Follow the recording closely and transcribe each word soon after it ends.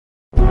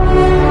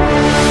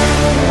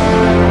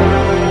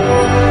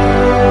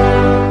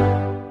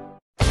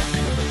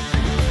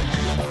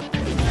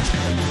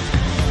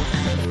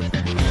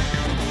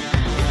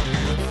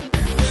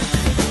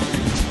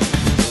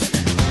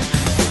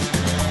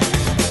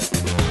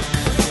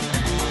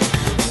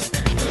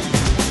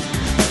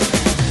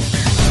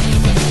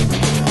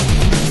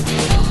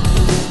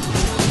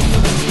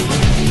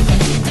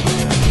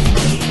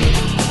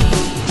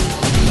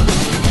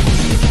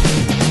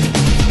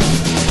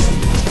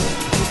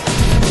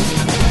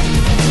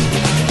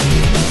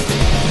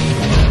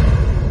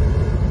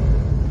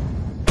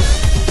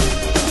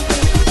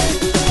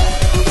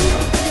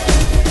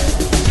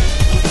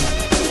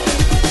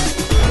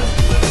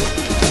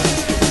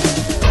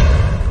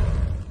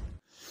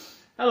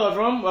Hello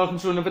everyone, welcome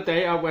to another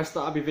day at West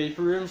Abbey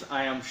Vapor Rooms.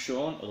 I am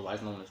Sean,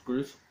 otherwise known as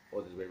Groot,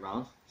 or the other way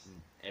around.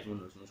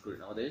 Everyone knows me as Groot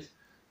nowadays.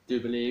 Do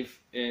believe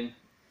in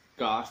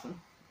Garston.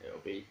 It'll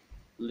be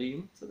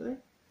Liam today.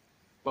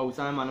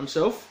 Bowtie man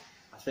himself,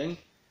 I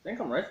think.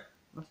 I'm right.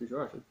 Not too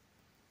sure actually.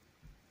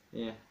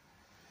 Yeah.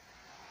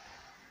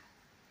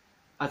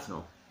 I don't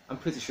know. I'm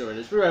pretty sure it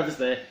is. Whoever's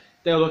there,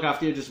 they'll look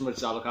after you just as much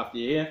as I look after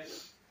you here.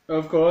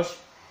 Of course,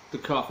 the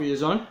coffee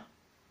is on.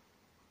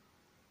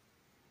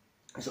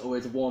 It's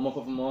always a warm up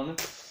of the morning.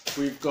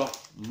 We've got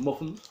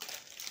muffins.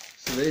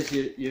 So there's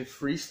your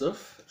free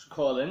stuff. Just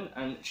call in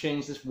and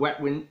change this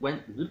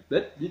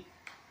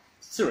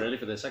it's too early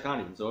for this, I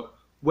can't even talk.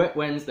 Wet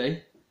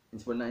Wednesday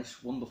into a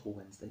nice, wonderful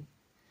Wednesday.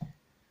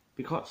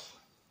 Because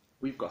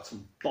we've got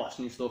some boss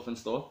new stuff in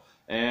store.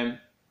 I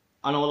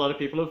know a lot of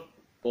people have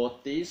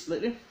bought these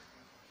lately.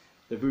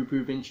 The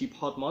Voodoo Vinci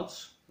Pod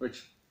Mods,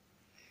 which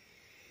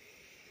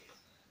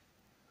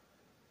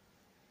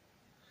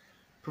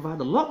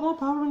provide a lot more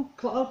power and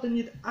cloud than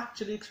you'd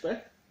actually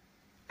expect,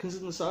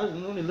 considering the size,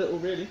 and only little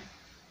really.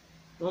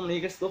 Normally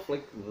you get stuff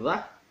like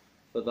that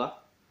for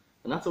that,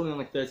 and that's only on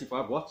like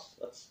 35 watts.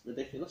 That's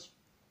ridiculous.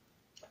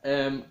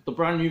 The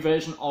brand new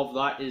version of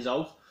that is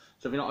out,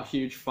 so if you're not a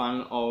huge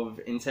fan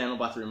of internal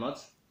battery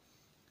mods,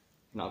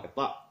 now get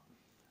that.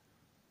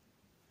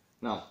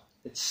 Now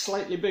it's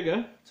slightly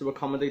bigger to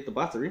accommodate the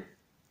battery,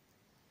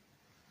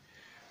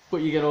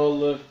 but you get all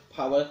the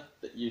power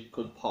that you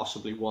could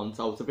possibly want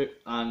out of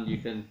it, and you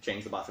can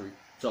change the battery.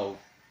 So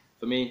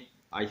for me,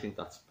 I think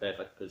that's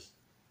perfect, because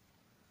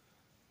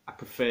I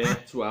prefer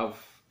to have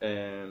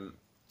a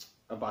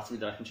battery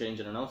that I can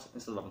change in and out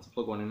instead of having to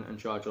plug one in and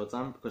charge all the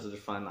time, because I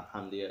just find that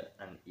handier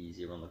and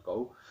easier on the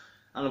go.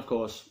 And of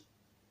course,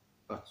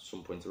 at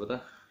some point or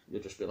other,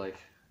 you'll just be like,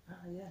 ah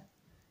yeah,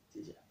 it's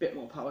easier, a bit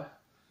more power.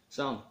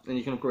 So then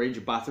you can upgrade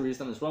your batteries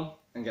then as well,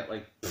 and get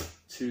like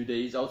 2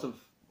 days out of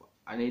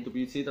an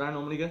AWT that I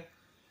normally get,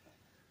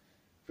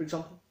 for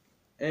example.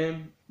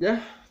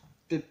 Yeah,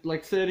 did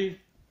like 30,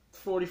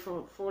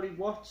 40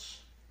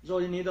 watts is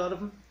all you need out of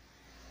them.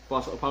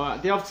 Boss of power.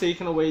 They have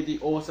taken away the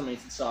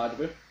automated side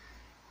of it,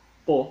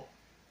 but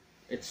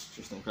it's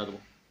just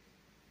incredible.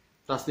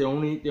 That's the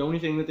only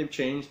thing that they've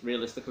changed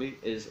realistically,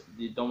 is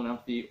you don't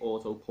have the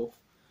auto puff,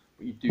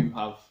 but you do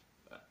have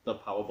the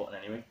power button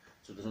anyway,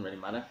 so it doesn't really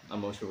matter.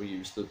 And most people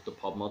use the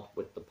pod mod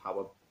with the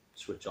power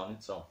switch on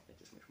it, so it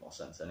just makes more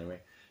sense anyway.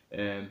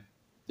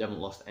 They haven't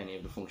lost any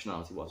of the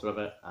functionality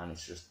whatsoever, and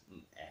it's just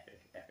an epic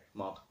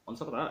mod. On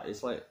top of that,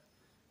 it's like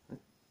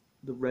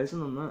the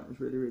resin on that is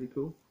really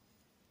cool.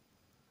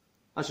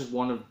 That's just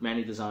one of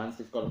many designs.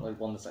 They've got like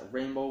one that's like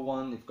rainbow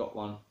one. They've got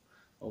one,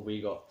 or we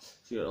got, so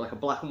you got like a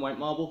black and white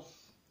marble.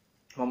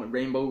 One with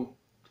rainbow.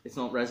 It's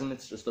not resin.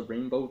 It's just a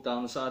rainbow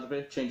down the side of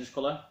it. Changes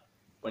color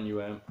when you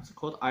what's it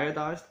called?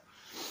 Iodized.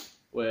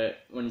 Where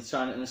when you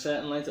shine it in a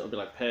certain light, it'll be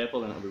like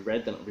purple, then it'll be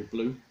red, then it'll be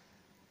blue.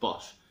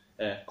 But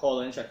call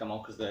in, check them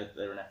out, because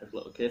they're an epic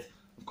little kit.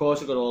 Of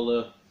course, we've got all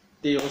the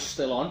deals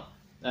still on.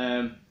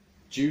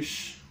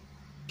 Juice,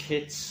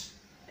 kits,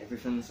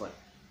 everything's like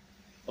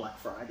Black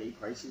Friday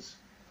prices,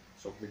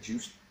 so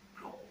reduced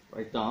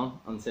right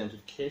down in terms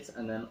of kit.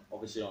 And then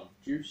obviously on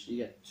juice, you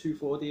get 2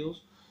 for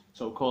deals.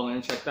 So call in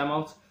and check them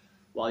out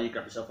while you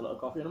grab yourself a little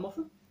coffee and a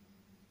muffin.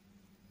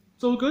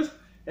 It's all good.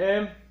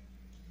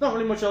 Not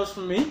really much else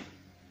from me.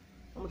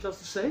 Not much else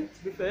to say,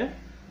 to be fair.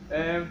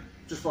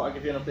 Just thought I'd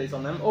give you an update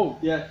on them. Oh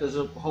yeah, there's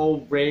a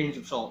whole range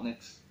of salt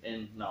nicks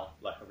in now,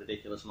 like a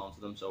ridiculous amount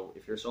of them. So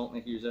if you're a salt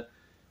nick user,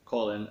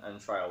 call in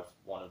and try out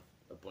one of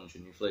a bunch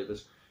of new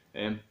flavours.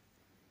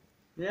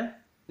 Yeah,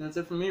 that's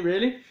it from me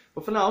really.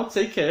 But for now,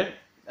 take care,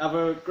 have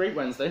a great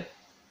Wednesday,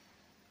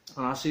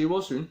 and I'll see you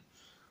all soon.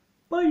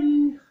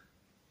 Bye!